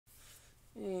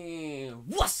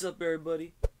What's up,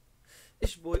 everybody?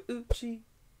 It's your boy Uchi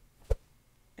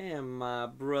and my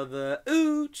brother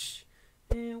Uchi,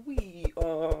 and we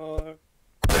are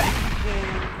back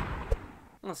again.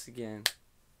 Once again.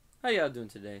 How y'all doing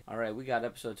today? Alright, we got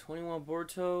episode 21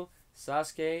 BORUTO,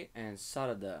 Sasuke and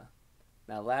Sarada.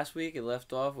 Now last week it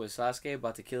left off with Sasuke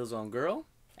about to kill his own girl.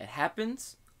 It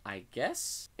happens, I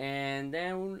guess. And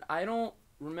then I don't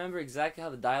remember exactly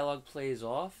how the dialogue plays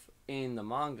off in the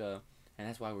manga. And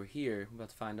that's why we're here. We're about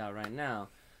to find out right now.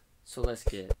 So let's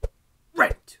get right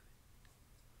to it.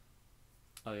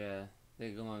 Oh yeah,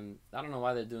 they're going... I don't know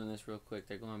why they're doing this real quick.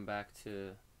 They're going back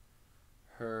to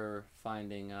her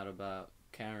finding out about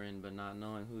Karen, but not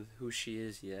knowing who she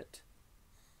is yet.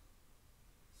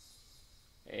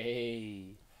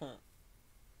 Hey.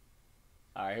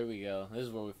 Alright, here we go. This is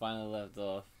where we finally left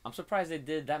off. I'm surprised they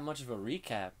did that much of a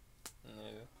recap.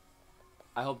 Yeah.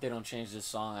 I hope they don't change this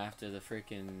song after the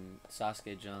freaking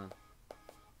Sasuke John.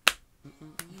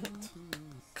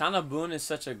 Kanabun is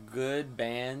such a good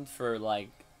band for like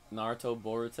Naruto,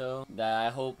 Boruto, that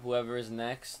I hope whoever is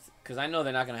next, because I know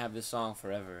they're not gonna have this song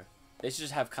forever. They should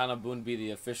just have Kanabun be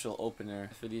the official opener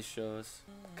for these shows.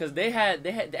 Because they had,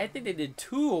 I think they did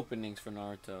 2 openings for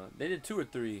Naruto. They did 2 or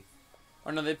 3.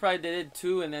 Or no, they did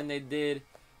 2, and then they did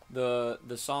the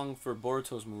song for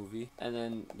Boruto's movie. And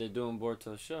then they're doing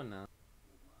Boruto's show now.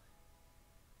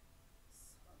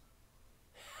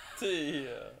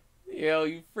 Yeah. Yo,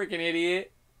 you freaking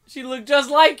idiot. She looked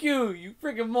just like you, you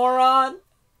freaking moron.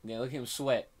 Yeah, look at him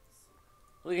sweat.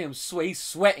 Look at him sweat. He's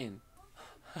sweating.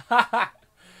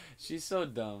 She's so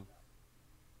dumb.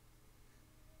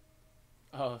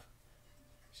 Oh,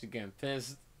 she's getting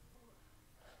pissed.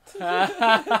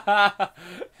 Naruto.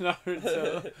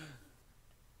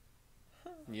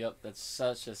 Yep, that's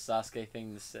such a Sasuke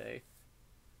thing to say.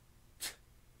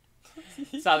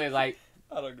 Sasuke's like,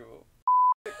 I don't give a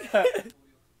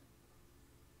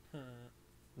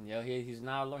Yo, he's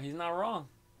not wrong.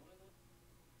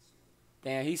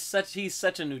 Damn, he's such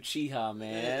an Uchiha,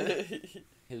 man.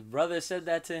 His brother said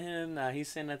that to him. Now he's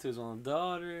saying that to his own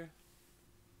daughter.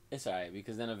 It's alright,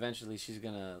 because then eventually she's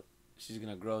gonna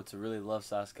grow to really love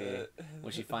Sasuke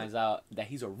when she finds out that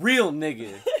he's a real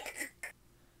nigga.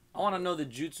 I want to know the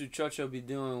jutsu Chocho be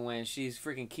doing when she's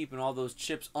freaking keeping all those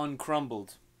chips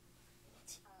uncrumbled.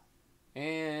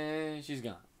 And she's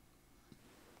gone.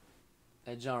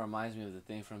 That John reminds me of the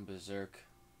thing from Berserk.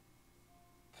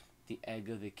 The egg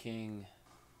of the king.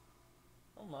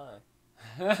 Oh my.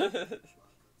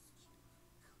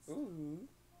 Ooh.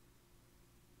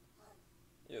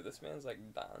 Yo, this man's like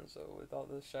Danzo with all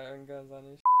the Sharingans on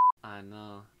his. I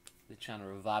know. They're trying to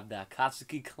revive the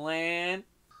Akatsuki clan.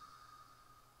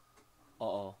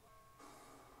 Uh-oh.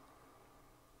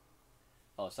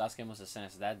 Oh, Sasuke must have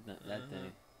sensed that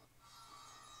thing.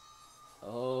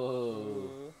 Oh.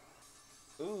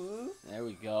 Ooh. There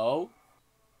we go.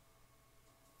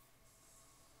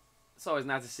 It's always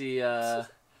nice to see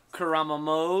Kurama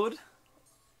mode.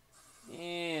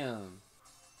 Damn.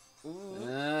 Ooh.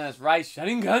 That's right,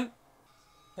 Sharingan.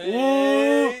 Hey.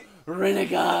 Ooh,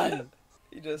 Rinnegan.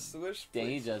 He just switched. Dang,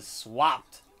 he just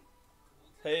swapped.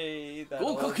 Hey, that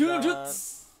Gokaku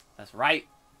Jutsu. That's right.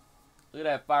 Look at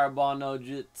that fireball no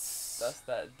jutsu. That's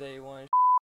that day one.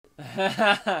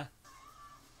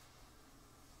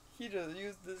 He just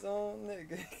used his own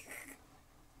nigga.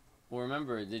 Well,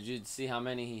 remember, did you see how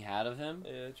many he had of him?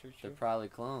 Yeah, true. They're probably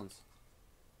clones.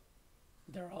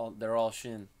 They're all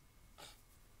Shin.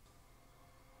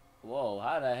 Whoa,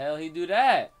 how the hell he do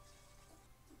that?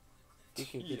 He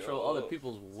can control other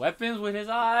people's weapons with his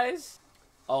eyes?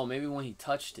 Oh, maybe when he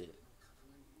touched it.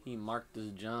 He marked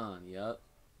his John, yup.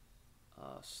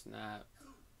 Oh, snap.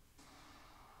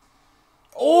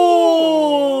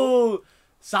 Oh!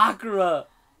 Sakura!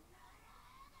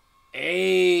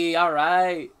 Hey,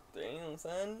 alright. Damn,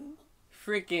 son.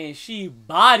 Freaking, she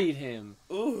bodied him.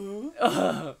 Ooh.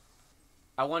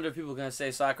 I wonder if people are gonna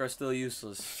say Sakura's still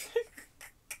useless.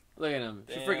 Look at him.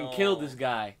 She Damn. freaking killed this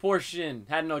guy. Poor Shin.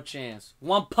 Had no chance.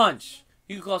 One punch.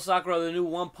 You can call Sakura the new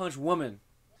one-punch woman.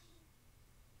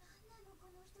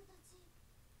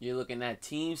 You're looking at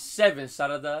Team 7,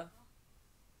 Sarada.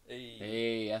 Hey.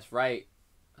 Hey, that's right.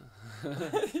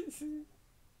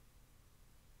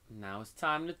 Now it's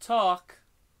time to talk.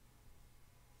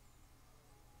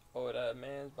 Oh, that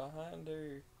man's behind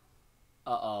her.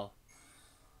 Uh-oh.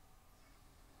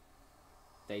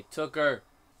 They took her.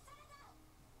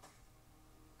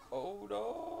 Oh,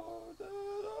 no.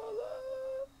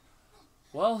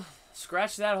 Well,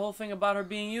 scratch that whole thing about her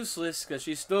being useless, because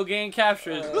she's still getting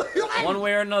captured one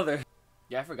way or another.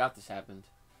 Yeah, I forgot this happened.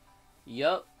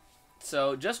 Yup.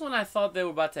 So just when I thought they were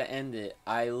about to end it,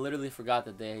 I literally forgot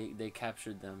that they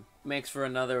captured them. Makes for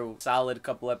another solid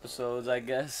couple episodes, I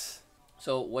guess.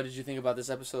 So what did you think about this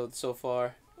episode so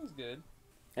far? It was good.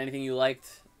 Anything you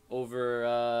liked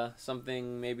over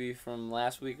something maybe from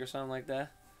last week or something like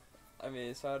that? I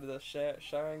mean, Sarada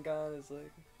Sharingan is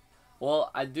like...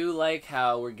 Well, I do like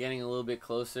how we're getting a little bit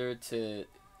closer to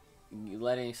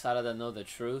letting Sarada know the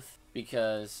truth,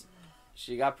 because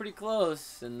she got pretty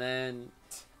close, and then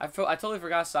I totally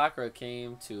forgot Sakura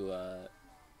came to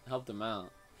help them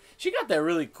out. She got there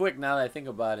really quick now that I think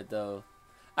about it, though.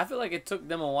 I feel like it took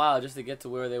them a while just to get to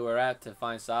where they were at to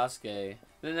find Sasuke.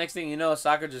 The next thing you know,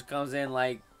 Sakura just comes in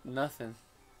like nothing.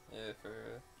 Yeah, for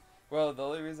real. Well, the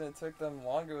only reason it took them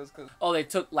longer was because... Oh, they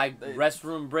took like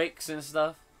restroom breaks and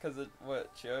stuff? Because of,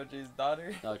 what, Chioji's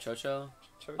daughter? Oh, Chocho?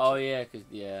 Chocho. Oh, yeah, because,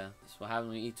 yeah. That's what happens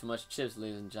when you eat too much chips,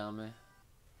 ladies and gentlemen.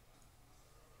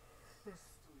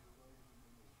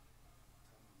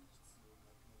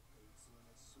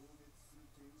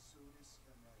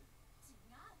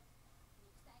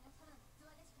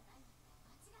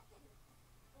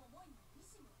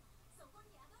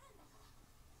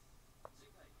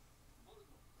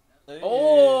 Hey,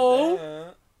 Oh!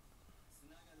 damn.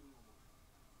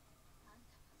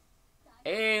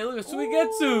 Hey, look at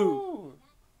Suigetsu! Ooh.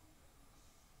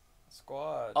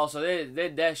 Squad. Oh,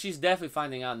 so she's definitely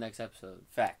finding out next episode.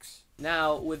 Facts.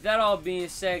 Now, with that all being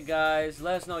said, guys,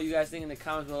 let us know what you guys think in the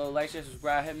comments below. Like, share,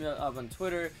 subscribe, hit me up on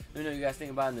Twitter. Let me know what you guys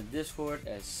think about it in the Discord,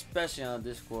 especially on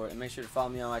Discord. And make sure to follow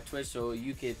me on my Twitch so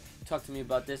you can talk to me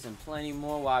about this and plenty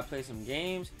more while I play some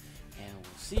games. And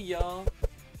we'll see y'all